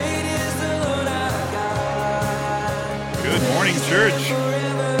Good morning, church.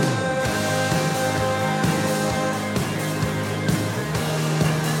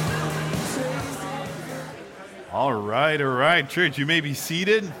 All right, church. You may be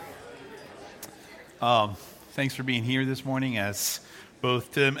seated. Thanks for being here this morning. As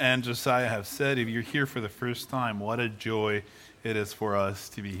both Tim and Josiah have said, if you're here for the first time, what a joy it is for us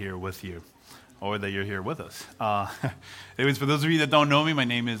to be here with you, or that you're here with us. Anyways, for those of you that don't know me, my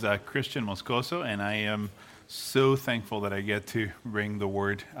name is Christian Moscoso, and I am so thankful that I get to bring the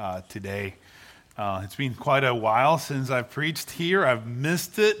word today. It's been quite a while since I've preached here. I've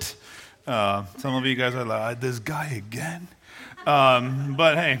missed it. Some of you guys are like, this guy again?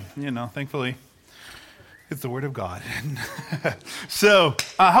 But hey, thankfully, it's the word of God. So,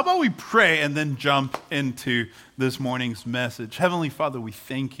 how about we pray and then jump into this morning's message? Heavenly Father, we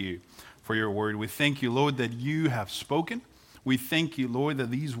thank you for your word. We thank you, Lord, that you have spoken. We thank you, Lord,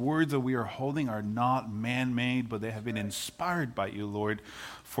 that these words that we are holding are not man-made, but they have been inspired by you, Lord,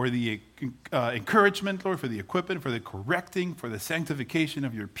 for the encouragement, Lord, for the equipment, for the correcting, for the sanctification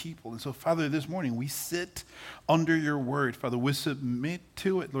of your people. And so, Father, this morning we sit under your word. Father, we submit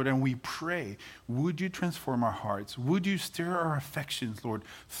to it, Lord, and we pray, would you transform our hearts? Would you stir our affections, Lord,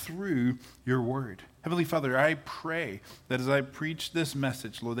 through your word? Heavenly Father, I pray that as I preach this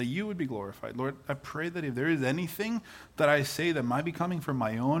message, Lord, that you would be glorified. Lord, I pray that if there is anything that I say that might be coming from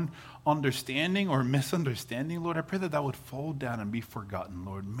my own understanding or misunderstanding, Lord, I pray that that would fall down and be forgotten,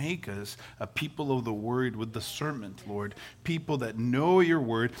 Lord. Make us a people of the word with discernment, Lord. People that know your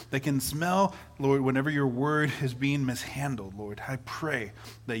word, that can smell, Lord, whenever your word is being mishandled, Lord. I pray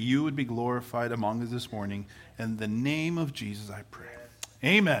that you would be glorified among us this morning. In the name of Jesus, I pray.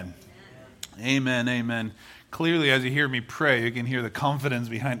 Amen. Amen, amen. Clearly, as you hear me pray, you can hear the confidence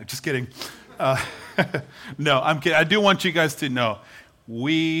behind it. Just kidding. No, I'm kidding. I do want you guys to know,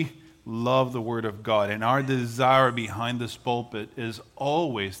 we love the Word of God, and our desire behind this pulpit is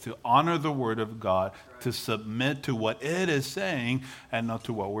always to honor the Word of God, to submit to what it is saying, and not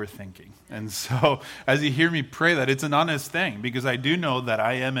to what we're thinking. And so, as you hear me pray that, it's an honest thing, because I do know that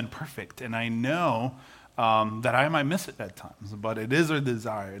I am imperfect, and I know that I might miss it at times, but it is our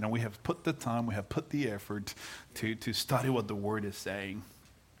desire, and we have put the time, we have put the effort to study what the Word is saying.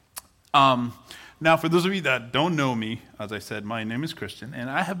 Now, for those of you that don't know me, as I said, my name is Christian, and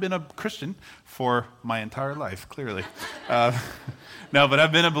I have been a Christian for my entire life, clearly. No, but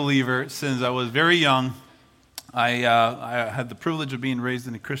I've been a believer since I was very young. I had the privilege of being raised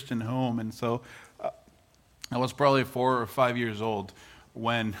in a Christian home, and so I was probably 4 or 5 years old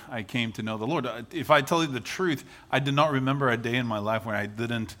when I came to know the Lord. If I tell you the truth, I did not remember a day in my life when I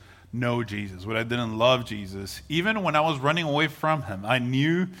didn't know Jesus, when I didn't love Jesus. Even when I was running away from him, I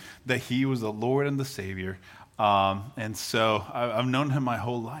knew that he was the Lord and the Savior. And so I've known him my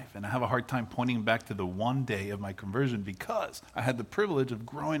whole life, and I have a hard time pointing back to the one day of my conversion because I had the privilege of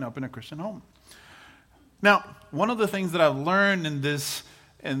growing up in a Christian home. Now, one of the things that I've learned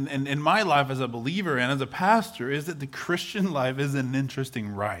in my life as a believer and as a pastor is that the Christian life is an interesting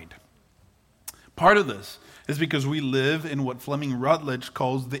ride. Part of this is because we live in what Fleming Rutledge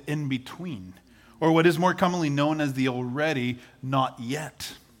calls the in-between, or what is more commonly known as the already not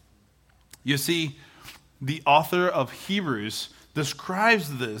yet. You see, the author of Hebrews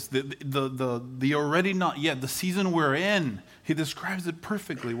describes this, the already not yet, the season we're in. He describes it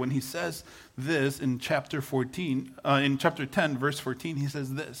perfectly when he says this in chapter 10, verse 14. He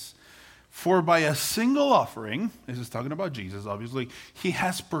says this: "For by a single offering," this is talking about Jesus, obviously, "he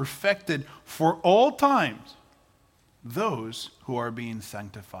has perfected for all times those who are being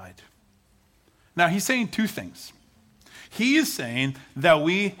sanctified." Now, he's saying two things. He is saying that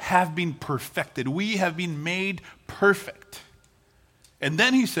we have been perfected. We have been made perfect. And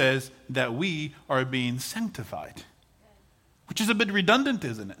then he says that we are being sanctified, which is a bit redundant,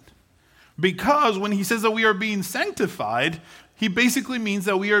 isn't it? Because when he says that we are being sanctified, he basically means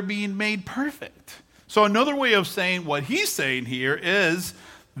that we are being made perfect. So another way of saying what he's saying here is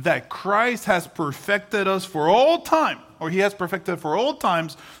that Christ has perfected us for all time, or he has perfected for all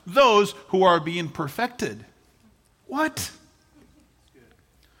times those who are being perfected. What?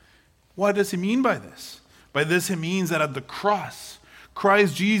 What does he mean by this? By this he means that at the cross,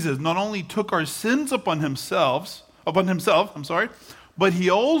 Christ Jesus not only took our sins upon himself, but he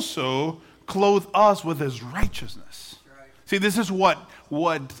also clothed us with his righteousness. Right. See, this is what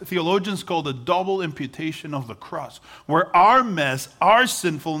theologians call the double imputation of the cross, where our mess, our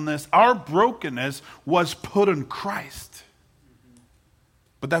sinfulness, our brokenness was put on Christ.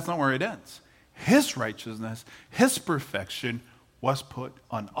 But that's not where it ends. His righteousness, his perfection was put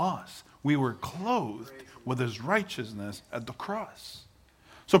on us. We were clothed with his righteousness at the cross.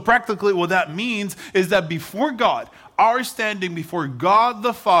 So practically what that means is that before God, our standing before God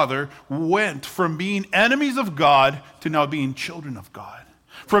the Father went from being enemies of God to now being children of God.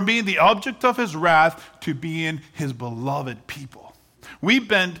 From being the object of his wrath to being his beloved people. We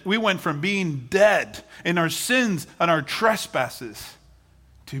went from being dead in our sins and our trespasses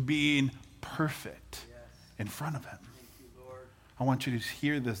to being perfect in front of him. I want you to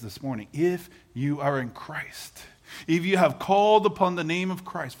hear this morning. If you are in Christ, if you have called upon the name of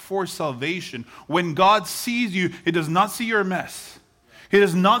Christ for salvation, when God sees you, he does not see your mess. He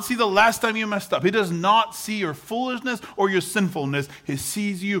does not see the last time you messed up. He does not see your foolishness or your sinfulness. He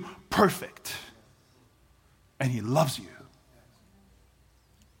sees you perfect. And he loves you.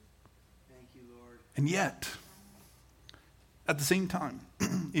 Thank you, Lord. And yet, at the same time,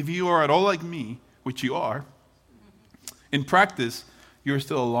 if you are at all like me, which you are, in practice, you're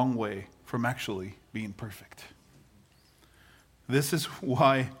still a long way from actually being perfect. This is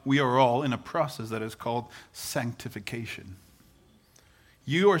why we are all in a process that is called sanctification.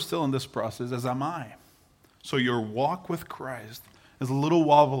 You are still in this process, as am I. So your walk with Christ is a little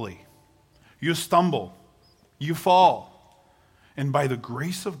wobbly. You stumble, you fall, and by the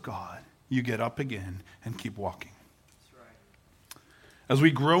grace of God, you get up again and keep walking. That's right. As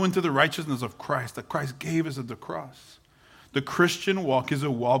we grow into the righteousness of Christ that Christ gave us at the cross, the Christian walk is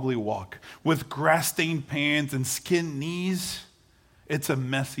a wobbly walk with grass-stained pants and skinned knees. It's a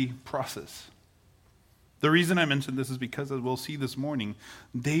messy process. The reason I mention this is because, as we'll see this morning,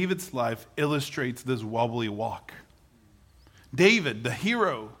 David's life illustrates this wobbly walk. David, the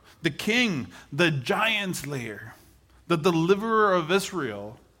hero, the king, the giant slayer, the deliverer of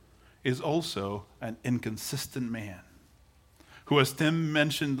Israel, is also an inconsistent man who, as Tim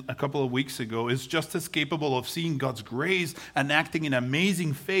mentioned a couple of weeks ago, is just as capable of seeing God's grace and acting in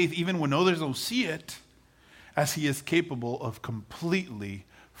amazing faith even when others don't see it, as he is capable of completely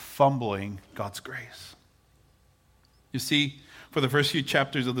fumbling God's grace. You see, for the first few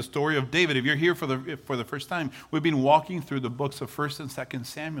chapters of the story of David, if you're here for the first time, we've been walking through the books of 1st and 2nd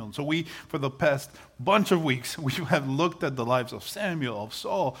Samuel. So for the past bunch of weeks, we have looked at the lives of Samuel, of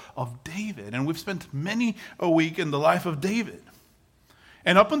Saul, of David, and we've spent many a week in the life of David.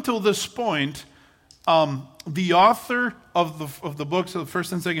 And up until this point, the author of the books of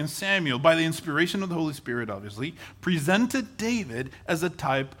 1st and 2nd Samuel, by the inspiration of the Holy Spirit, obviously, presented David as a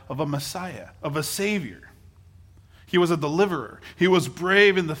type of a Messiah, of a Savior. He was a deliverer. He was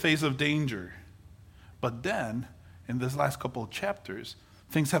brave in the face of danger. But then, in this last couple of chapters,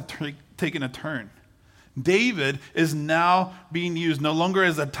 things have taken a turn. David is now being used no longer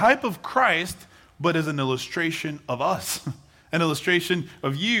as a type of Christ, but as an illustration of us. An illustration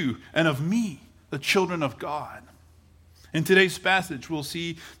of you and of me, the children of God. In today's passage, we'll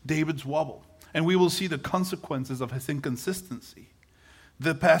see David's wobble, and we will see the consequences of his inconsistency.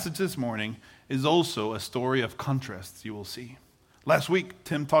 The passage this morning is also a story of contrasts, you will see. Last week,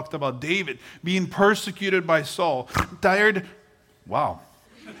 Tim talked about David being persecuted by Saul. Wow.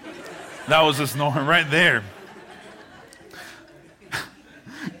 That was a snore right there.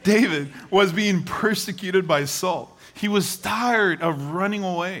 David was being persecuted by Saul. He was tired of running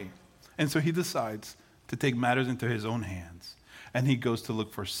away. And so he decides to take matters into his own hands. And he goes to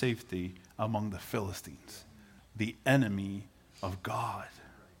look for safety among the Philistines, the enemy of God.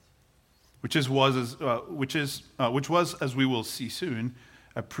 Which was, as we will see soon,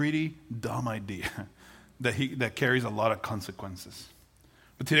 a pretty dumb idea that carries a lot of consequences.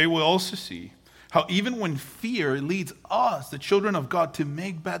 But today we'll also see how even when fear leads us, the children of God, to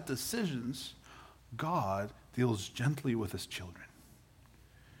make bad decisions, God deals gently with his children.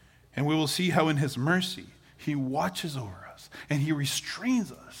 And we will see how in his mercy, he watches over us and he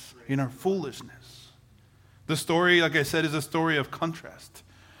restrains us in our foolishness. The story, like I said, is a story of contrast.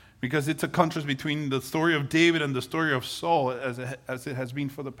 Because it's a contrast between the story of David and the story of Saul, as it has been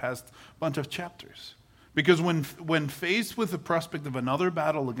for the past bunch of chapters. Because when faced with the prospect of another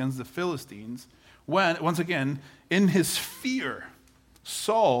battle against the Philistines, once again, in his fear,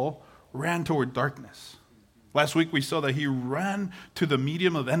 Saul ran toward darkness. Last week we saw that he ran to the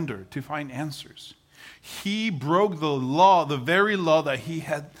medium of Endor to find answers. He broke the law, the very law that he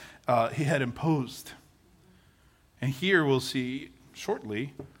had imposed. And here we'll see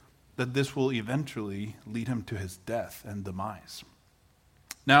shortly that this will eventually lead him to his death and demise.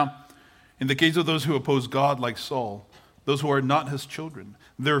 Now, in the case of those who oppose God like Saul, those who are not his children,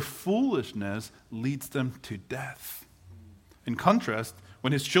 their foolishness leads them to death. In contrast,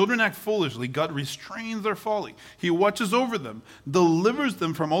 when his children act foolishly, God restrains their folly. He watches over them, delivers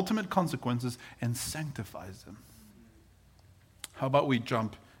them from ultimate consequences, and sanctifies them. How about we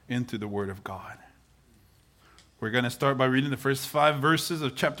jump into the Word of God? We're going to start by reading the first 5 verses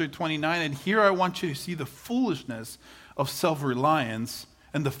of chapter 29. And here I want you to see the foolishness of self-reliance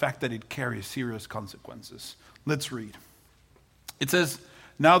and the fact that it carries serious consequences. Let's read. It says,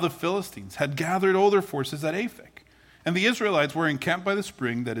 "Now the Philistines had gathered all their forces at Aphek, and the Israelites were encamped by the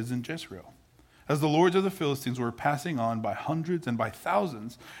spring that is in Jezreel. As the lords of the Philistines were passing on by hundreds and by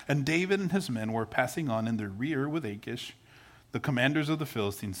thousands, and David and his men were passing on in their rear with Achish, the commanders of the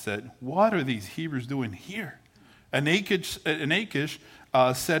Philistines said, 'What are these Hebrews doing here?' And Achish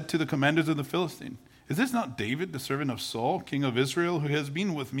said to the commanders of the Philistines, 'Is this not David, the servant of Saul, king of Israel, who has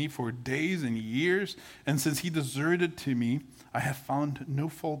been with me for days and years? And since he deserted to me, I have found no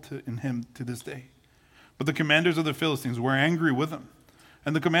fault in him to this day.' But the commanders of the Philistines were angry with him.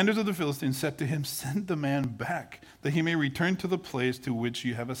 And the commanders of the Philistines said to him, 'Send the man back, that he may return to the place to which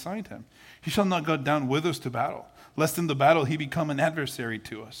you have assigned him. He shall not go down with us to battle, lest in the battle he become an adversary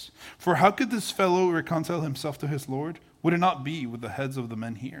to us. For how could this fellow reconcile himself to his Lord? Would it not be with the heads of the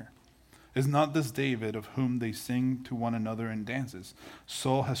men here? Is not this David of whom they sing to one another in dances?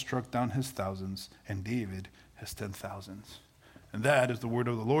 Saul has struck down his thousands, and David his 10,000s. And that is the word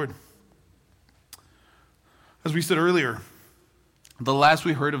of the Lord. As we said earlier, the last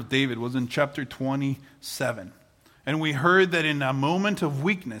we heard of David was in chapter 27. And we heard that in a moment of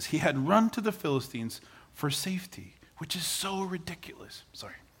weakness, he had run to the Philistines for safety, which is so ridiculous.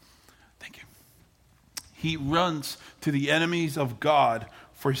 Thank you. He runs to the enemies of God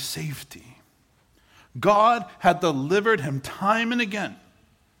for safety. God had delivered him time and again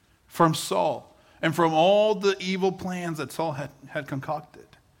from Saul and from all the evil plans that Saul had concocted.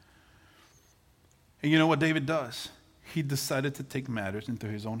 And you know what David does? He decided to take matters into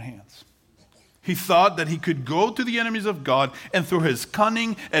his own hands. He thought that he could go to the enemies of God, and through his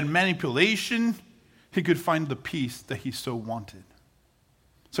cunning and manipulation, he could find the peace that he so wanted.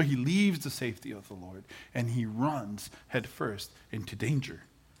 So he leaves the safety of the Lord, and he runs headfirst into danger,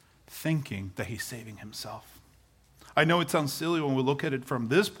 thinking that he's saving himself. I know it sounds silly when we look at it from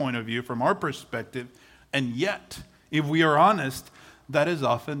this point of view, from our perspective, and yet, if we are honest, that is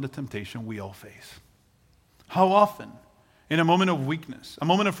often the temptation we all face. How often, in a moment of weakness, a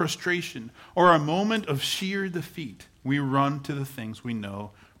moment of frustration, or a moment of sheer defeat, we run to the things we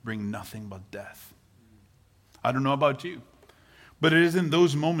know bring nothing but death. I don't know about you, but it is in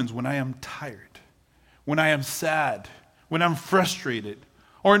those moments when I am tired, when I am sad, when I'm frustrated,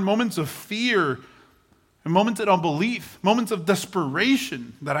 or in moments of fear, in moments of unbelief, moments of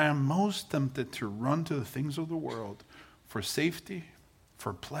desperation, that I am most tempted to run to the things of the world for safety,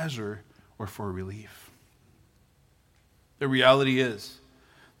 for pleasure, or for relief. The reality is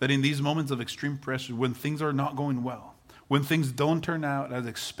that in these moments of extreme pressure, when things are not going well, when things don't turn out as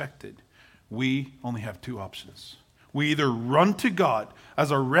expected, we only have 2 options. We either run to God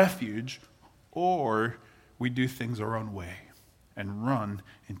as our refuge, or we do things our own way and run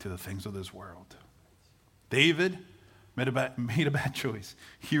into the things of this world. David made a bad choice.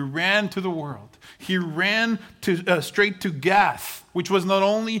 He ran to the world. He ran straight to Gath, which was not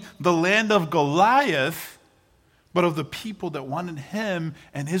only the land of Goliath, but of the people that wanted him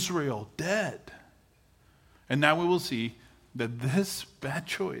and Israel dead. And now we will see that this bad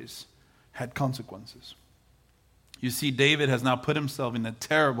choice had consequences. You see, David has now put himself in a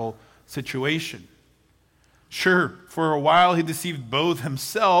terrible situation. Sure, for a while he deceived both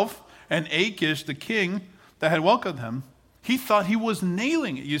himself and Achish, the king that had welcomed him. He thought he was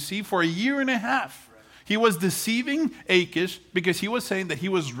nailing it, you see, for a year and a half. He was deceiving Achish because he was saying that he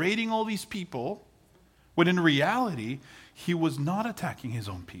was raiding all these people, when in reality, he was not attacking his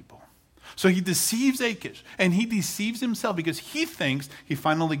own people. So he deceives Achish, and he deceives himself because he thinks he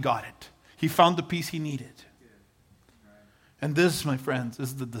finally got it. He found the peace he needed. And this, my friends,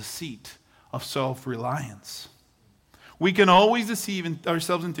 is the deceit of self-reliance. We can always deceive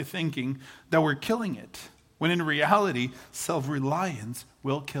ourselves into thinking that we're killing it, when in reality, self-reliance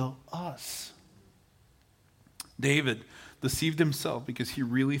will kill us. David deceived himself because he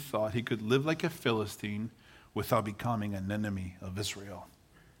really thought he could live like a Philistine without becoming an enemy of Israel.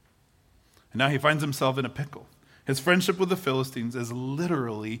 And now he finds himself in a pickle. His friendship with the Philistines is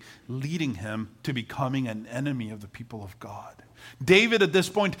literally leading him to becoming an enemy of the people of God. David at this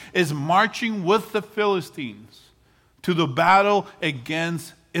point is marching with the Philistines to the battle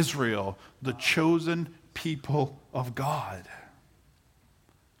against Israel, the chosen people of God.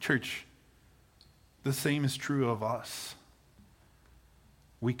 Church, the same is true of us.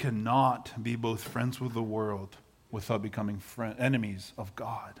 We cannot be both friends with the world without becoming enemies of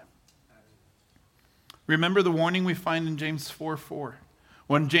God. Remember the warning we find in James 4:4.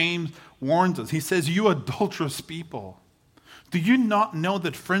 When James warns us, he says, "You adulterous people, do you not know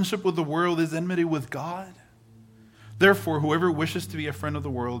that friendship with the world is enmity with God? Therefore, whoever wishes to be a friend of the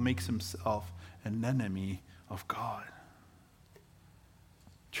world makes himself an enemy of God.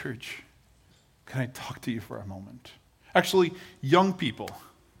 Church, can I talk to you for a moment? Actually, young people,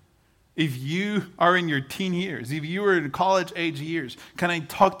 if you are in your teen years, if you are in college age years, can I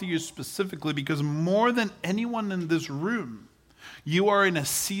talk to you specifically? Because more than anyone in this room, you are in a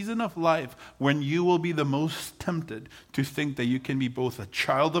season of life when you will be the most tempted to think that you can be both a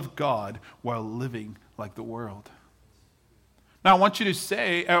child of God while living like the world. Now, I want you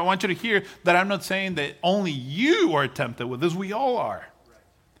to hear that I'm not saying that only you are tempted with this. We all are.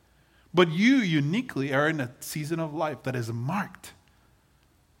 But you uniquely are in a season of life that is marked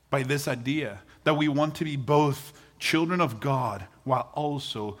by this idea that we want to be both children of God while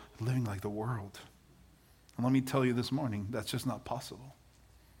also living like the world. And let me tell you this morning, that's just not possible.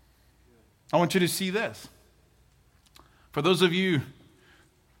 I want you to see this. For those of you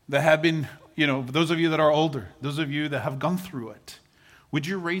that have been, those of you that are older, those of you that have gone through it, would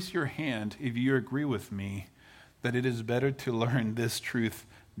you raise your hand if you agree with me that it is better to learn this truth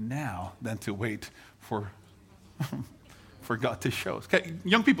now than to wait for God to show us? Okay,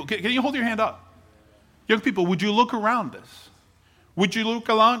 young people, can you hold your hand up? Young people, would you look around us? Would you look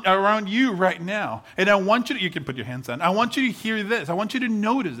around you right now? And I want you can put your hands down. I want you to hear this. I want you to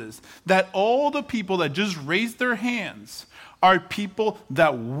notice this, that all the people that just raised their hands are people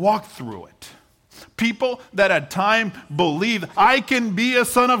that walk through it. People that at time believe, I can be a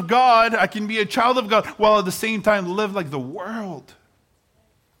son of God, I can be a child of God, while at the same time live like the world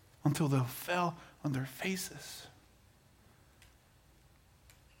until they fell on their faces.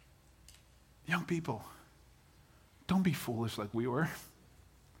 Young people, don't be foolish like we were.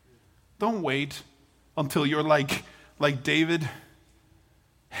 Don't wait until you're like David,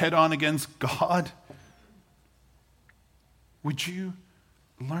 head on against God. Would you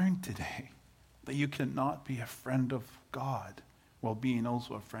learn today that you cannot be a friend of God while being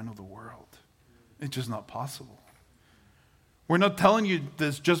also a friend of the world? It's just not possible. We're not telling you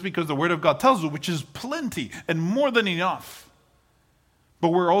this just because the Word of God tells you, which is plenty and more than enough. But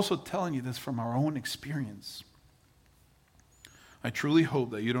we're also telling you this from our own experience. I truly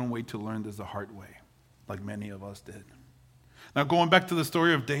hope that you don't wait to learn this the hard way, like many of us did. Now, going back to the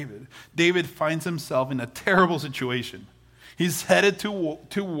story of David, David finds himself in a terrible situation. He's headed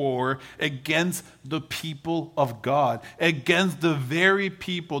to war against the people of God, against the very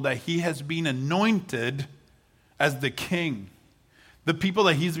people that he has been anointed as the king, the people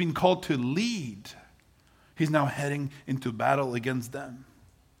that he's been called to lead. He's now heading into battle against them.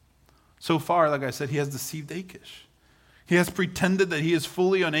 So far, like I said, he has deceived Achish. He has pretended that he is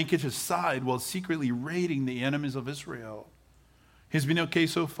fully on Achish's side while secretly raiding the enemies of Israel. He's been okay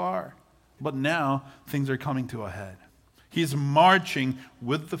so far, but now things are coming to a head. He's marching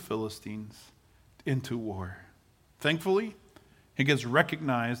with the Philistines into war. Thankfully, he gets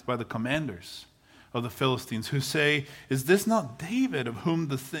recognized by the commanders of the Philistines who say, is this not David of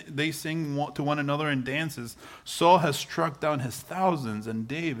whom they sing to one another in dances? Saul has struck down his thousands and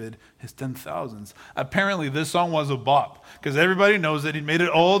David his 10,000s. Apparently this song was a bop because everybody knows that he made it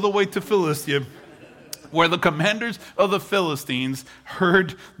all the way to Philistia where the commanders of the Philistines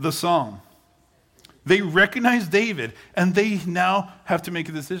heard the song. They recognize David and they now have to make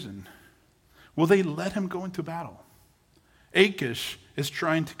a decision. Will they let him go into battle? Achish is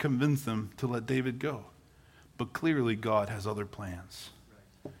trying to convince them to let David go. But clearly God has other plans.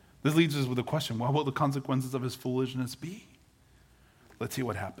 This leads us with a question. What will the consequences of his foolishness be? Let's see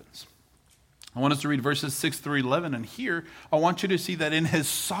what happens. I want us to read verses 6 through 11. And here, I want you to see that in his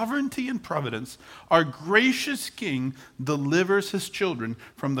sovereignty and providence, our gracious king delivers his children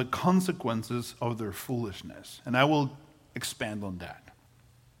from the consequences of their foolishness. And I will expand on that.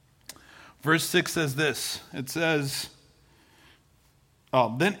 Verse 6 says this. It says,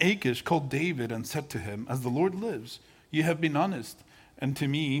 then Achish called David and said to him, as the Lord lives, you have been honest, and to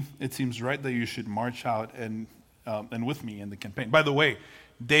me it seems right that you should march out and with me in the campaign. By the way,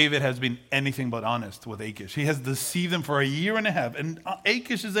 David has been anything but honest with Achish. He has deceived him for a year and a half, and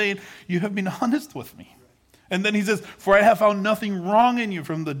Achish is saying, you have been honest with me. And then he says, for I have found nothing wrong in you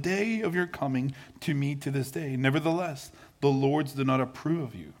from the day of your coming to me to this day. Nevertheless, the lords do not approve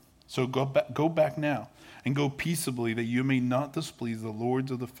of you. So go back now. And go peaceably, that you may not displease the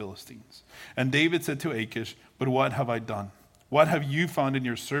lords of the Philistines. And David said to Achish, but what have I done? What have you found in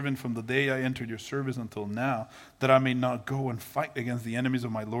your servant from the day I entered your service until now, that I may not go and fight against the enemies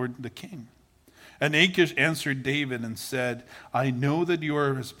of my lord the king? And Achish answered David and said, I know that you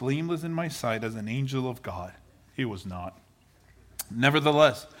are as blameless in my sight as an angel of God. He was not.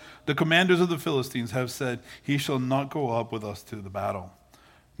 Nevertheless, the commanders of the Philistines have said, he shall not go up with us to the battle.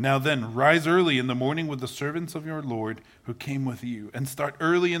 Now then, rise early in the morning with the servants of your Lord who came with you, and start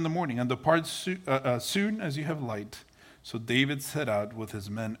early in the morning, and depart soon as you have light. So David set out with his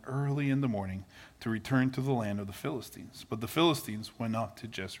men early in the morning to return to the land of the Philistines. But the Philistines went up to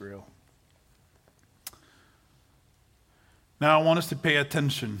Jezreel. Now I want us to pay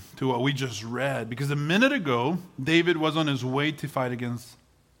attention to what we just read, because a minute ago, David was on his way to fight against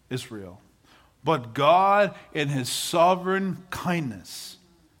Israel. But God, in his sovereign kindness,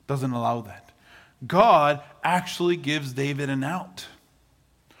 doesn't allow that. God actually gives David an out.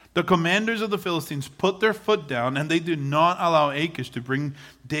 The commanders of the Philistines put their foot down, and they do not allow Achish to bring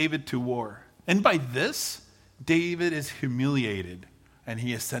David to war. And by this, David is humiliated, and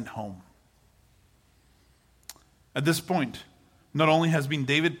he is sent home. At this point, not only has been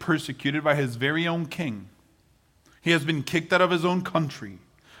David persecuted by his very own king, he has been kicked out of his own country,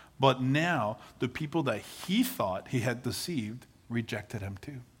 but now the people that he thought he had deceived rejected him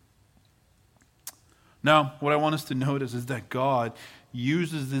too. Now, what I want us to notice is that God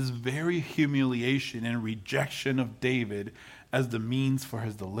uses this very humiliation and rejection of David as the means for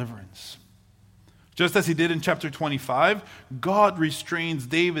his deliverance. Just as he did in chapter 25, God restrains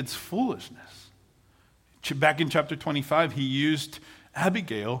David's foolishness. Back in chapter 25, he used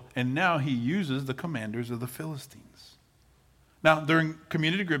Abigail, and now he uses the commanders of the Philistines. Now, during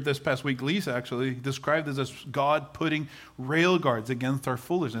community group this past week, Lisa actually described this as God putting rail guards against our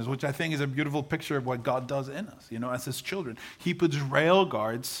foolishness, which I think is a beautiful picture of what God does in us, as his children. He puts rail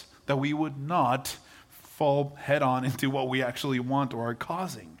guards that we would not fall head on into what we actually want or are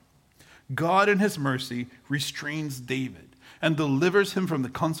causing. God in his mercy restrains David and delivers him from the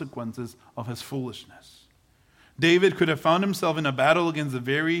consequences of his foolishness. David could have found himself in a battle against the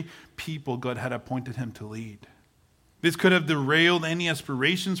very people God had appointed him to lead. This could have derailed any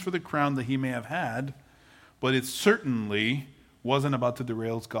aspirations for the crown that he may have had, but it certainly wasn't about to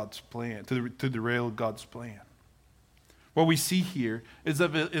derail God's plan. To derail God's plan. What we see here is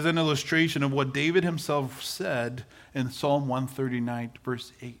an illustration of what David himself said in Psalm 139,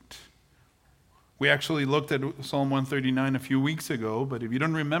 verse 8. We actually looked at Psalm 139 a few weeks ago, but if you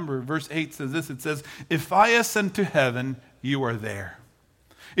don't remember, verse 8 says this. It says, "If I ascend to heaven, you are there.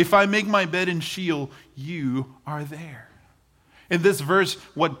 If I make my bed in Sheol, you are there." In this verse,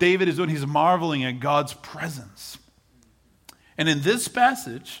 what David is doing, he's marveling at God's presence. And in this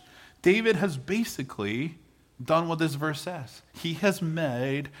passage, David has basically done what this verse says. He has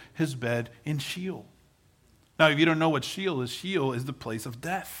made his bed in Sheol. Now, if you don't know what Sheol is the place of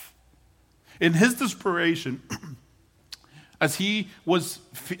death. In his desperation, as he was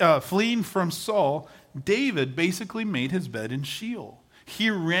fleeing from Saul, David basically made his bed in Sheol.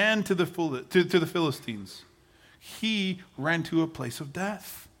 He ran to the Philistines. He ran to a place of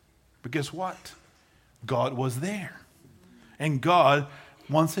death. But guess what? God was there. And God,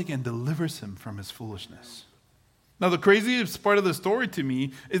 once again, delivers him from his foolishness. Now, the craziest part of the story to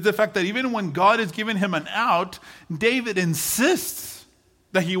me is the fact that even when God has given him an out, David insists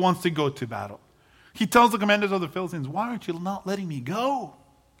that he wants to go to battle. He tells the commanders of the Philistines, "Why aren't you not letting me go?"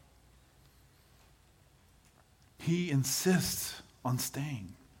 He insists on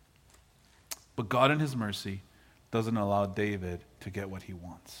staying. But God in his mercy doesn't allow David to get what he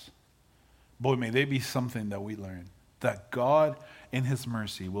wants. Boy, may there be something that we learn, that God in his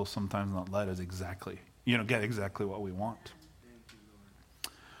mercy will sometimes not let us get exactly what we want.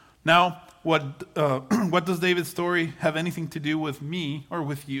 Now, what does David's story have anything to do with me or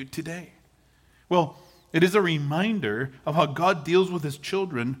with you today? Well, it is a reminder of how God deals with his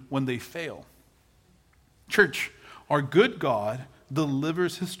children when they fail. Church, our good God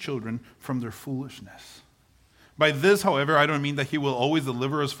delivers his children from their foolishness. By this, however, I don't mean that he will always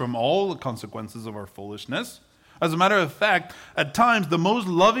deliver us from all the consequences of our foolishness. As a matter of fact, at times, the most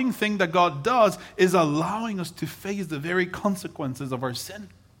loving thing that God does is allowing us to face the very consequences of our sin.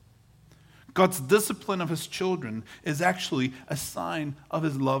 God's discipline of his children is actually a sign of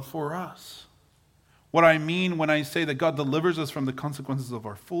his love for us. What I mean when I say that God delivers us from the consequences of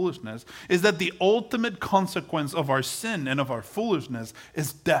our foolishness is that the ultimate consequence of our sin and of our foolishness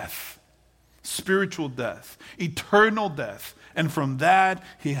is death, spiritual death, eternal death. And from that,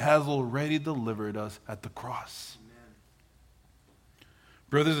 he has already delivered us at the cross. Amen.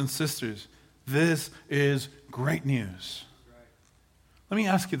 Brothers and sisters, this is great news. Right. Let me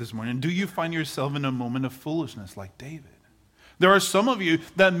ask you this morning, do you find yourself in a moment of foolishness like David? There are some of you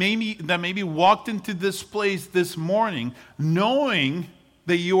that maybe walked into this place this morning knowing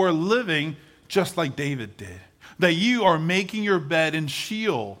that you are living just like David did. That you are making your bed in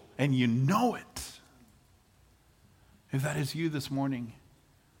Sheol and you know it. If that is you this morning,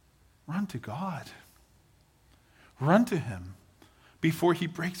 run to God. Run to him. before he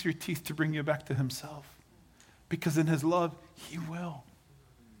breaks your teeth to bring you back to himself. Because in his love, he will.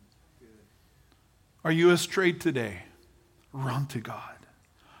 Are you astray today? Run to God.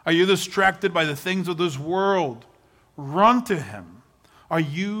 Are you distracted by the things of this world? Run to him. Are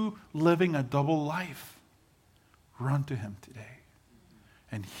you living a double life? Run to him today.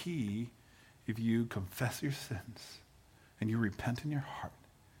 And he, if you confess your sins and you repent in your heart,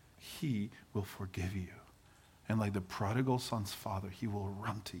 he will forgive you. And like the prodigal son's father, he will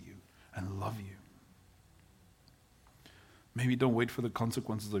run to you and love you. Maybe don't wait for the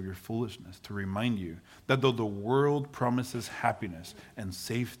consequences of your foolishness to remind you that though the world promises happiness and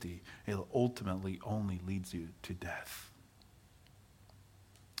safety, it ultimately only leads you to death.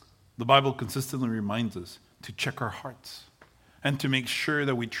 The Bible consistently reminds us to check our hearts and to make sure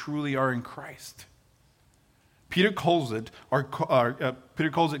that we truly are in Christ. Peter calls it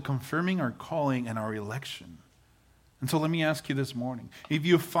confirming our calling and our election. And so let me ask you this morning, if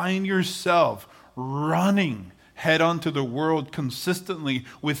you find yourself running head on to the world consistently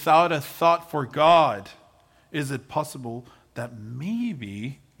without a thought for God, is it possible that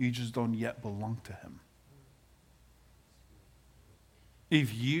maybe you just don't yet belong to him?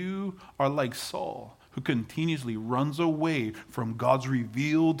 If you are like Saul, who continuously runs away from God's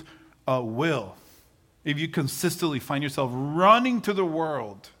revealed will, if you consistently find yourself running to the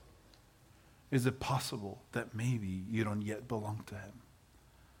world, is it possible that maybe you don't yet belong to him?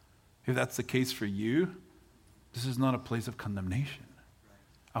 If that's the case for you, this is not a place of condemnation.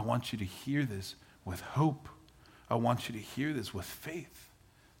 I want you to hear this with hope. I want you to hear this with faith,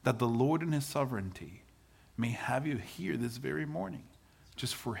 that the Lord in his sovereignty may have you here this very morning,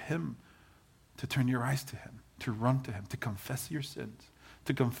 just for him to turn your eyes to him, to run to him, to confess your sins,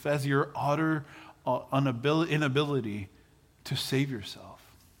 to confess your utter inability to save yourself.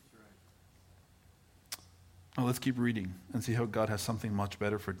 Now let's keep reading and see how God has something much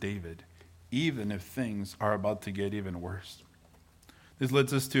better for David, even if things are about to get even worse. This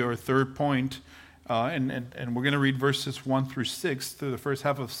leads us to our third point, and we're going to read verses 1 through 6, through the first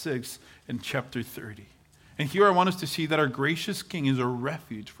half of 6 in chapter 30. And here I want us to see that our gracious King is a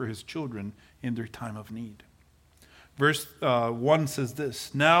refuge for his children in their time of need. Verse 1 says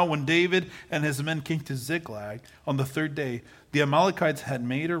this: Now when David and his men came to Ziklag on the third day, the Amalekites had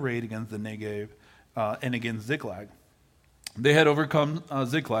made a raid against the Negev and against Ziklag. They had overcome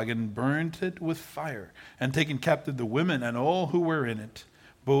Ziklag and burned it with fire, and taken captive the women and all who were in it,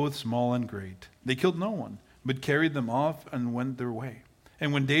 both small and great. They killed no one, but carried them off and went their way.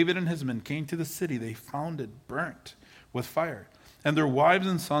 And when David and his men came to the city, they found it burnt with fire, and their wives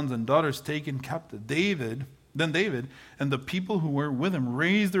and sons and daughters taken captive. Then David and the people who were with him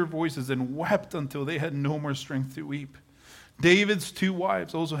raised their voices and wept until they had no more strength to weep. David's 2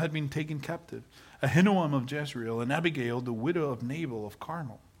 wives also had been taken captive, Ahinoam of Jezreel and Abigail, the widow of Nabal of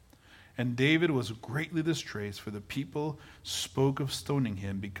Carmel. And David was greatly distressed, for the people spoke of stoning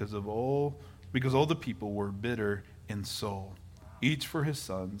him because all the people were bitter in soul, each for his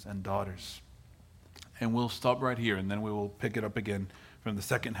sons and daughters. And we'll stop right here, and then we will pick it up again from the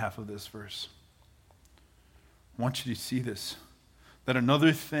second half of this verse. I want you to see this, that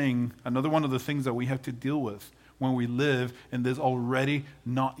another one of the things that we have to deal with when we live in this already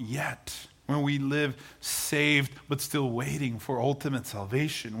not yet, when we live saved but still waiting for ultimate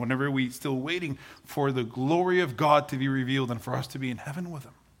salvation, whenever we still waiting for the glory of God to be revealed and for us to be in heaven with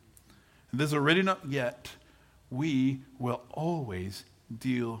him. And this already not yet, we will always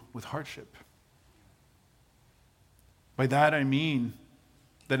deal with hardship. By that I mean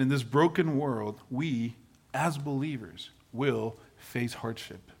that in this broken world, we as believers will face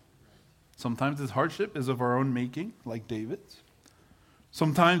hardship. Sometimes this hardship is of our own making, like David's.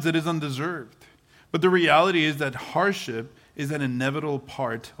 Sometimes it is undeserved. But the reality is that hardship is an inevitable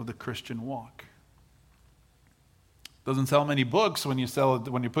part of the Christian walk. Doesn't sell many books when you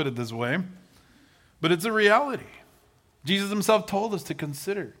put it this way, but it's a reality. Jesus himself told us to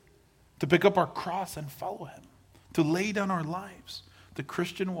consider, to pick up our cross and follow him, to lay down our lives. The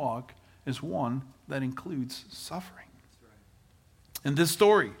Christian walk is one that includes suffering. In this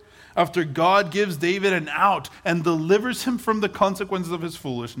story, after God gives David an out and delivers him from the consequences of his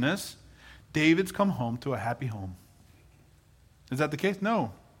foolishness, David's come home to a happy home. Is that the case?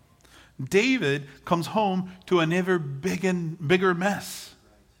 No. David comes home to an ever bigger mess.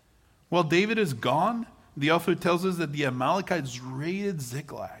 While David is gone, the author tells us that the Amalekites raided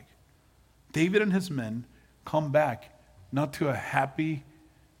Ziklag. David and his men come back not to a happy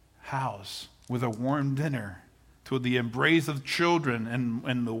house with a warm dinner, to the embrace of children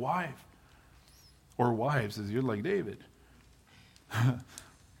and the wife, or wives, as you're like David.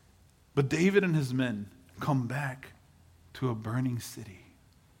 But David and his men come back to a burning city.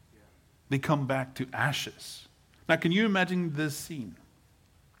 They come back to ashes. Now, can you imagine this scene?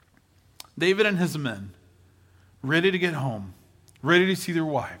 David and his men, ready to get home, ready to see their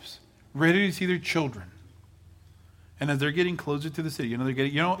wives, ready to see their children. And as they're getting closer to the city, they're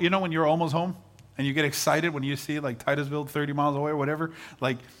getting, you know when you're almost home and you get excited when you see like Titusville 30 miles away or whatever,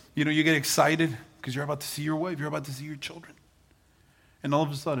 like, you get excited because you're about to see your wife, you're about to see your children. And all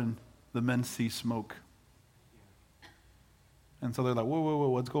of a sudden, the men see smoke. And so they're like, whoa,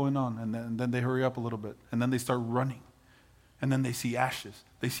 what's going on? And then they hurry up a little bit. And then they start running. And then they see ashes.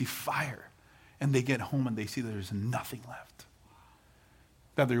 They see fire. And they get home and they see that there's nothing left.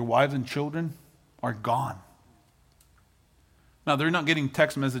 That their wives and children are gone. Now, they're not getting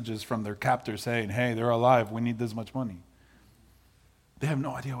text messages from their captors saying, hey, they're alive, we need this much money. They have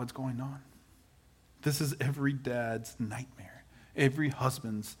no idea what's going on. This is every dad's nightmare. Every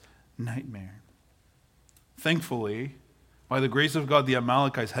husband's nightmare. Thankfully, by the grace of God, the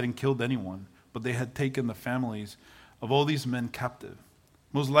Amalekites hadn't killed anyone, but they had taken the families of all these men captive,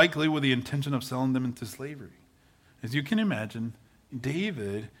 most likely with the intention of selling them into slavery. As you can imagine,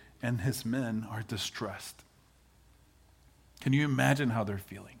 David and his men are distressed. Can you imagine how they're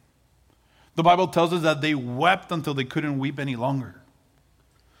feeling? The Bible tells us that they wept until they couldn't weep any longer.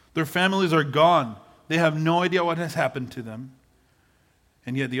 Their families are gone. They have no idea what has happened to them.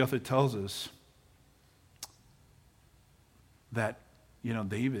 And yet the author tells us that,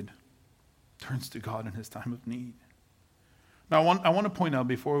 David turns to God in his time of need. Now, I want to point out,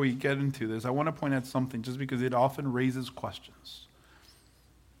 before we get into this, I want to point out something just because it often raises questions.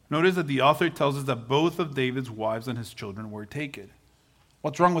 Notice that the author tells us that both of David's wives and his children were taken.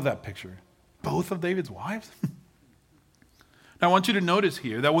 What's wrong with that picture? Both of David's wives? Now, I want you to notice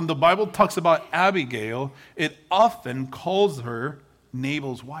here that when the Bible talks about Abigail, it often calls her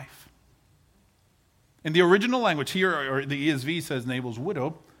Nabal's wife. In the original language here, or the ESV says Nabal's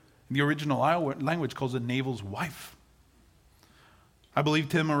widow. The original language calls it Nabal's wife. I believe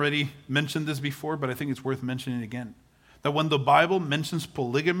Tim already mentioned this before, but I think it's worth mentioning again. That when the Bible mentions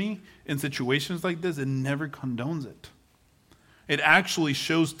polygamy in situations like this, it never condones it. It actually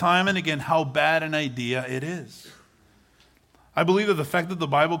shows time and again how bad an idea it is. I believe that the fact that the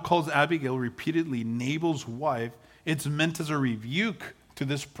Bible calls Abigail repeatedly Nabal's wife, it's meant as a rebuke to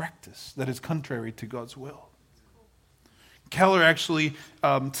this practice that is contrary to God's will. Keller actually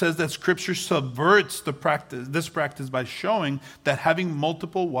says that Scripture subverts this practice by showing that having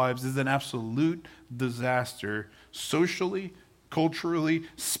multiple wives is an absolute disaster socially, culturally,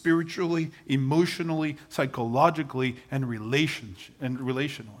 spiritually, emotionally, psychologically, and relationally.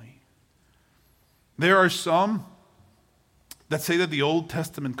 There are some that say that the Old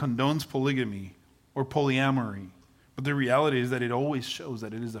Testament condones polygamy or polyamory, but the reality is that it always shows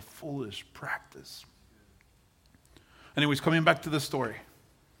that it is a foolish practice. Anyways, coming back to the story.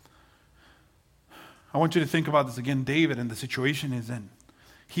 I want you to think about this again. David and the situation he's in.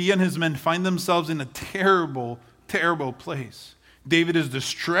 He and his men find themselves in a terrible, terrible place. David is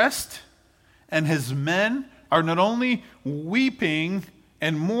distressed, and his men are not only weeping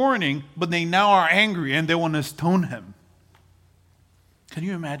and mourning, but they now are angry and they want to stone him. Can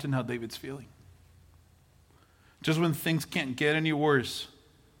you imagine how David's feeling? Just when things can't get any worse,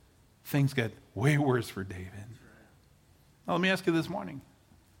 things get way worse for David. Now, let me ask you this morning.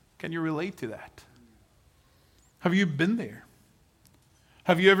 Can you relate to that? Have you been there?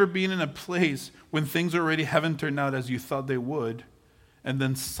 Have you ever been in a place when things already haven't turned out as you thought they would, and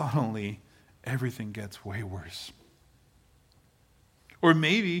then suddenly everything gets way worse? Or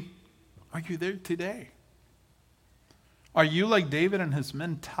maybe, are you there today? Are you like David and his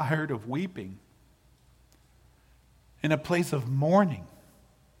men, tired of weeping? In a place of mourning?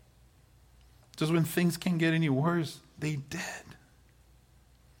 Just when things can't get any worse, they did.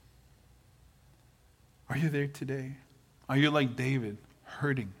 Are you there today? Are you like David,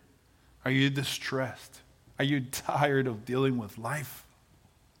 hurting? Are you distressed? Are you tired of dealing with life?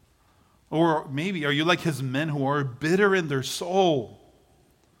 Or maybe are you like his men who are bitter in their soul,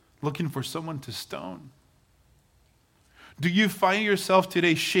 looking for someone to stone? Do you find yourself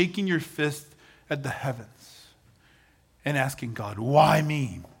today shaking your fist at the heavens and asking God, why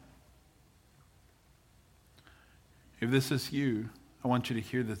me? If this is you, I want you to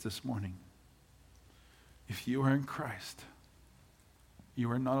hear this morning. If you are in Christ,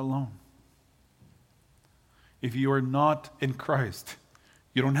 you are not alone. If you are not in Christ,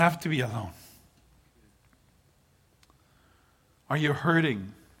 you don't have to be alone. Are you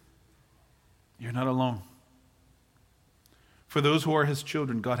hurting? You're not alone. For those who are his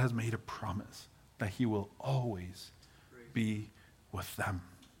children, God has made a promise that he will always be with them.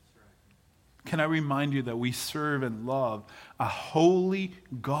 Can I remind you that we serve and love a holy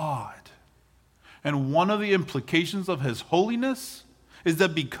God? And one of the implications of his holiness is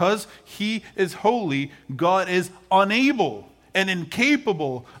that because he is holy, God is unable and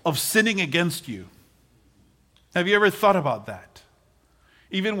incapable of sinning against you. Have you ever thought about that?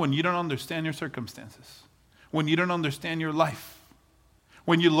 Even when you don't understand your circumstances, when you don't understand your life,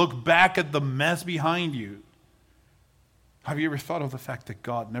 when you look back at the mess behind you, have you ever thought of the fact that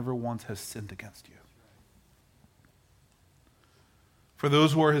God never once has sinned against you? For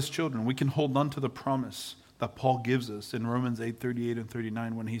those who are his children, we can hold on to the promise that Paul gives us in Romans 8:38 and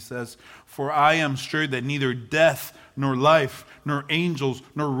 39 when he says, "For I am sure that neither death, nor life, nor angels,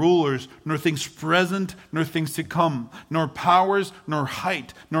 nor rulers, nor things present, nor things to come, nor powers, nor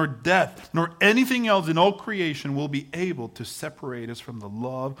height, nor depth, nor anything else in all creation will be able to separate us from the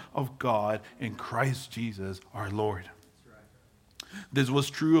love of God in Christ Jesus our Lord." This was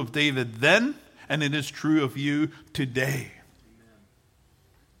true of David then, and it is true of you today.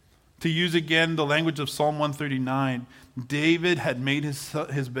 To use again the language of Psalm 139, David had made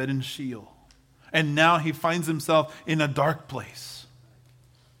his bed in Sheol, and now he finds himself in a dark place.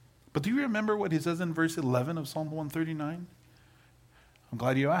 But do you remember what he says in verse 11 of Psalm 139? I'm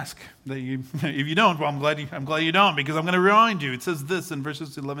glad you ask. If you don't, well, I'm glad you don't, because I'm going to remind you. It says this in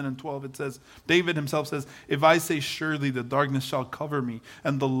verses 11 and 12. It says, David himself says, "If I say surely the darkness shall cover me,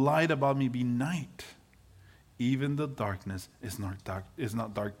 and the light about me be night, even the darkness is not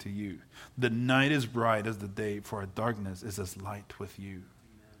dark to you. The night is bright as the day, for a darkness is as light with you."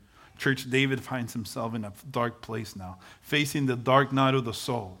 Amen. Church, David finds himself in a dark place now, facing the dark night of the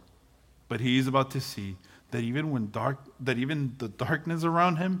soul. But he is about to see that even the darkness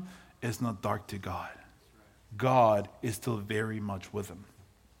around him is not dark to God. God is still very much with him.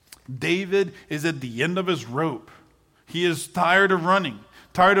 David is at the end of his rope. He is tired of running,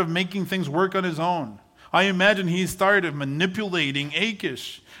 tired of making things work on his own. I imagine he's tired of manipulating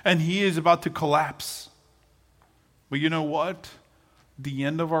Achish, and he is about to collapse. But you know what? The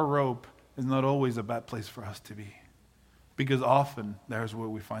end of our rope is not always a bad place for us to be, because often there's where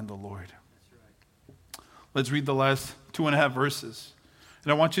we find the Lord. Let's read the last 2.5 verses.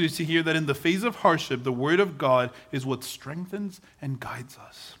 And I want you to see here that in the face of hardship, the word of God is what strengthens and guides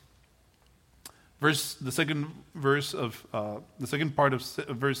us. The second part of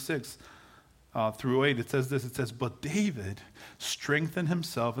verse 6 through 8, it says this. It says, "But David strengthened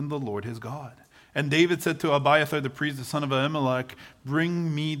himself in the Lord his God. And David said to Abiathar the priest, the son of Ahimelech,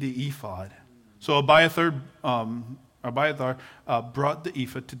 'Bring me the ephod.' So Abiathar brought the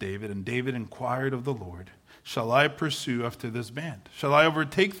ephod to David, and David inquired of the Lord, 'Shall I pursue after this band? Shall I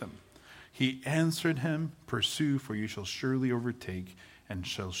overtake them?' He answered him, 'Pursue, for you shall surely overtake and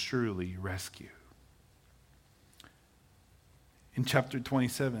shall surely rescue.'" In chapter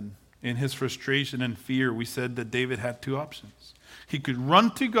 27, in his frustration and fear, we said that David had two options. He could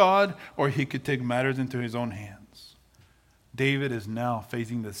run to God, or he could take matters into his own hands. David is now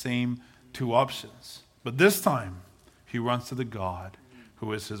facing the same two options. But this time, he runs to the God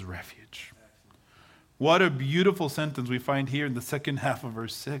who is his refuge. What a beautiful sentence we find here in the second half of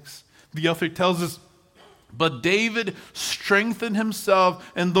verse 6. The author tells us, "But David strengthened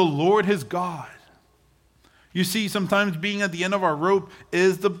himself in the Lord his God." You see, sometimes being at the end of our rope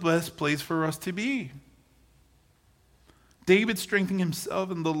is the best place for us to be. David strengthening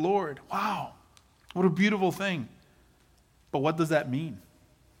himself in the Lord. Wow, what a beautiful thing. But what does that mean?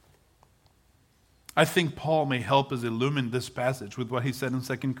 I think Paul may help us illumine this passage with what he said in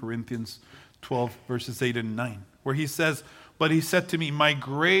 2 Corinthians 12, verses 8 and 9, where he says, "But he said to me, 'My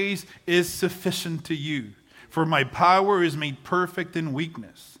grace is sufficient to you, for my power is made perfect in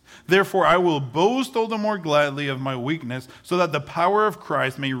weakness. Therefore I will boast all the more gladly of my weakness, so that the power of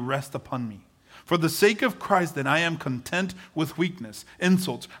Christ may rest upon me. For the sake of Christ, then I am content with weakness,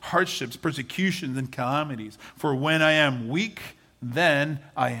 insults, hardships, persecutions, and calamities. For when I am weak, then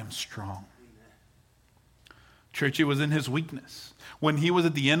I am strong." Church, it was in his weakness, when he was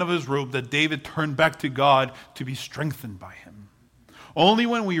at the end of his rope, that David turned back to God to be strengthened by him. Only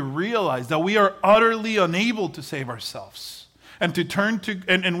when we realize that we are utterly unable to save ourselves and we turn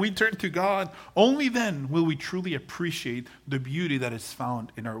to God, only then will we truly appreciate the beauty that is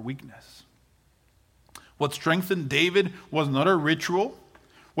found in our weakness. What strengthened David was not a ritual.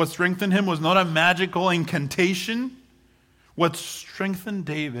 What strengthened him was not a magical incantation. What strengthened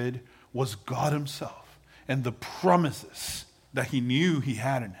David was God himself and the promises that he knew he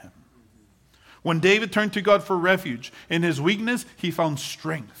had in him. When David turned to God for refuge, in his weakness, he found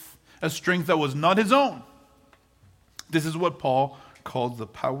strength, a strength that was not his own. This is what Paul calls the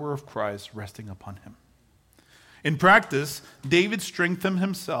power of Christ resting upon him. In practice, David strengthened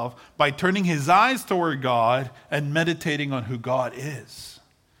himself by turning his eyes toward God and meditating on who God is.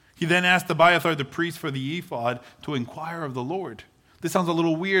 He then asked Abiathar, the priest for the ephod, to inquire of the Lord. This sounds a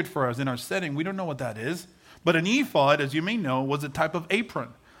little weird for us in our setting. We don't know what that is. But an ephod, as you may know, was a type of apron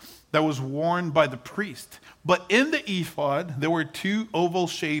that was worn by the priest. But in the ephod, there were two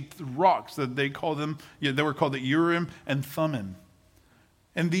oval-shaped rocks that they were called the Urim and Thummim.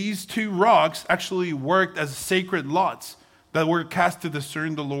 And these two rocks actually worked as sacred lots that were cast to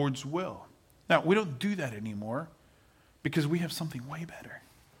discern the Lord's will. Now, we don't do that anymore because we have something way better.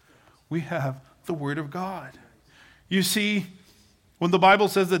 We have the Word of God. You see, when the Bible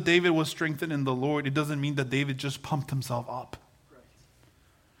says that David was strengthened in the Lord, it doesn't mean that David just pumped himself up.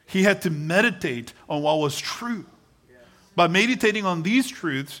 He had to meditate on what was true. By meditating on these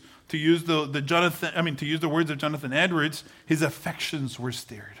truths, to use the words of Jonathan Edwards, his affections were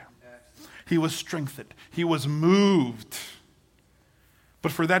stirred. He was strengthened. He was moved.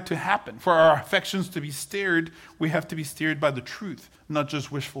 But for that to happen, for our affections to be stirred, we have to be stirred by the truth, not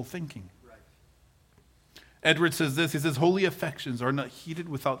just wishful thinking. Right. Edwards says this, he says, holy affections are not heated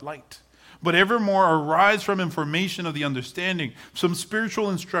without light, but evermore arise from information of the understanding, some spiritual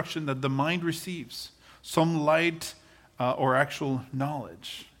instruction that the mind receives, some light or actual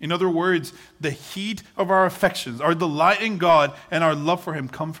knowledge. In other words, the heat of our affections, our delight in God and our love for Him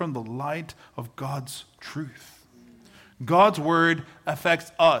come from the light of God's truth. God's word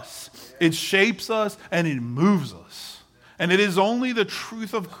affects us. It shapes us and it moves us. And it is only the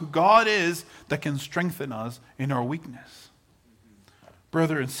truth of who God is that can strengthen us in our weakness.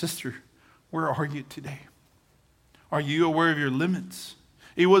 Brother and sister, where are you today? Are you aware of your limits?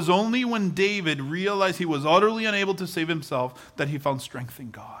 It was only when David realized he was utterly unable to save himself that he found strength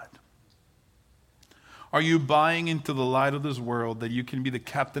in God. Are you buying into the light of this world that you can be the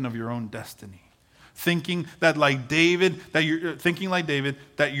captain of your own destiny? Thinking like David,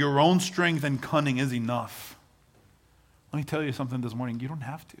 that your own strength and cunning is enough. Let me tell you something this morning. You don't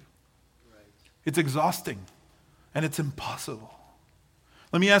have to. Right. It's exhausting and it's impossible.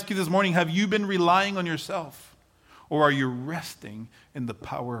 Let me ask you this morning, have you been relying on yourself? Or are you resting in the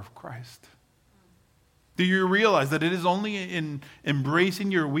power of Christ? Do you realize that it is only in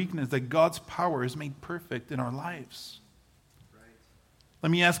embracing your weakness that God's power is made perfect in our lives? Right.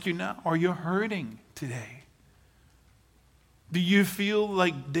 Let me ask you now, are you hurting today? Do you feel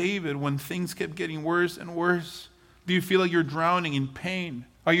like David when things kept getting worse and worse? Do you feel like you're drowning in pain?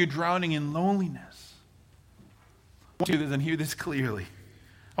 Are you drowning in loneliness? I want you to do this and hear this clearly.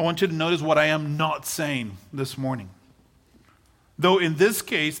 I want you to notice what I am not saying this morning. Though in this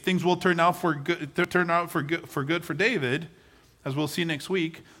case, things will turn out for good for David, as we'll see next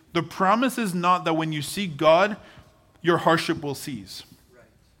week, the promise is not that when you seek God, your hardship will cease. Right.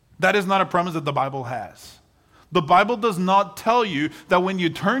 That is not a promise that the Bible has. The Bible does not tell you that when you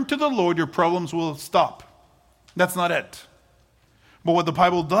turn to the Lord, your problems will stop. That's not it. But what the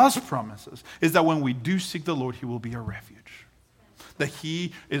Bible does promise us is that when we do seek the Lord, He will be our refuge. That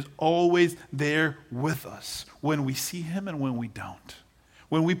He is always there with us when we see Him and when we don't.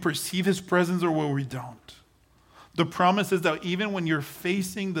 When we perceive His presence or when we don't. The promise is that even when you're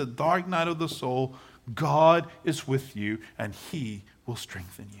facing the dark night of the soul, God is with you and He will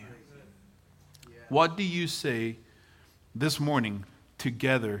strengthen you. What do you say this morning?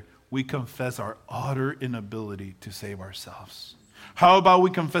 Together we confess our utter inability to save ourselves. How about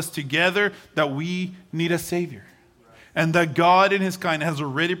we confess together that we need a Savior? And that God in His kindness has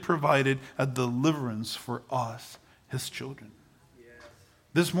already provided a deliverance for us, His children. Yes.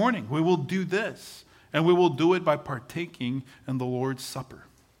 This morning, we will do this. And we will do it by partaking in the Lord's Supper.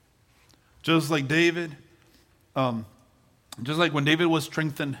 Just like David, when David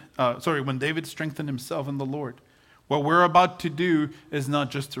strengthened himself in the Lord. What we're about to do is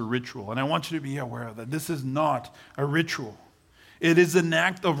not just a ritual. And I want you to be aware of that. This is not a ritual. It is an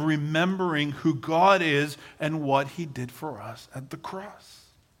act of remembering who God is and what He did for us at the cross.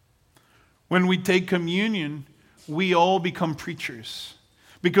 When we take communion, we all become preachers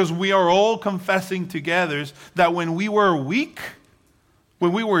because we are all confessing together that when we were weak,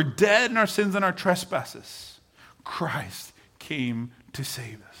 when we were dead in our sins and our trespasses, Christ came to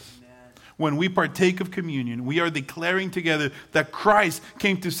save us. Amen. When we partake of communion, we are declaring together that Christ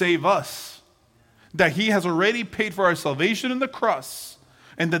came to save us. That He has already paid for our salvation in the cross.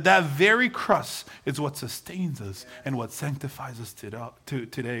 And that very cross is what sustains us and what sanctifies us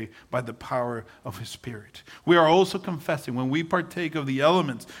today by the power of His Spirit. We are also confessing, when we partake of the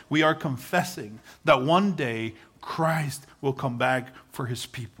elements, we are confessing that one day Christ will come back for His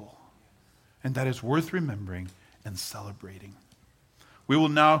people. And that is worth remembering and celebrating. We will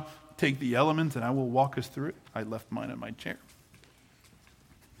now take the elements and I will walk us through it. I left mine in my chair.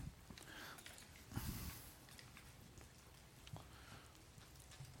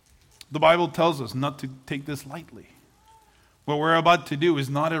 The Bible tells us not to take this lightly. What we're about to do is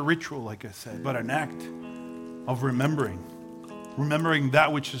not a ritual, like I said, but an act of remembering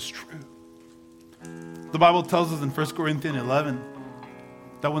that which is true. The Bible tells us in 1 Corinthians 11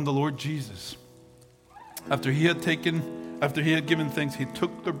 that when the Lord Jesus, after he had given thanks, he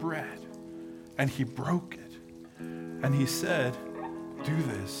took the bread and he broke it. And he said, "Do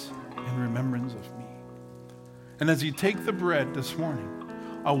this in remembrance of me." And as you take the bread this morning,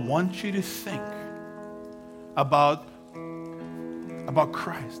 I want you to think about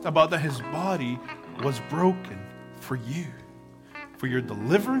Christ, about that his body was broken for you, for your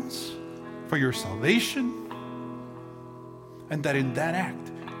deliverance, for your salvation, and that in that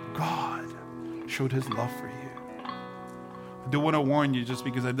act, God showed his love for you. I do want to warn you, just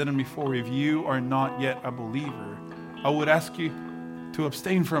because I did it before, if you are not yet a believer, I would ask you to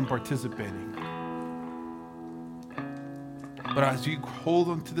abstain from participating. But as you hold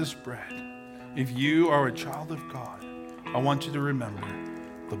on to this bread, if you are a child of God, I want you to remember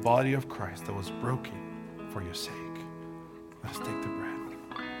the body of Christ that was broken for your sake. Let us take the bread.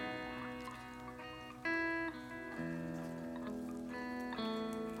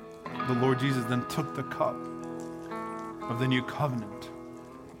 The Lord Jesus then took the cup of the new covenant,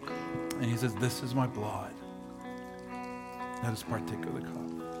 and he says, "This is my blood. Let us partake of the cup."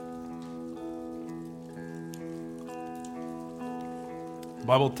 The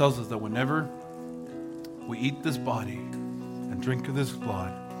Bible tells us that whenever we eat this body and drink of this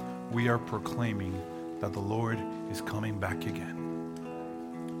blood, we are proclaiming that the Lord is coming back again.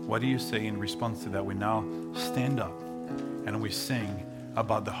 What do you say in response to that? We now stand up and we sing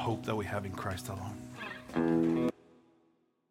about the hope that we have in Christ alone.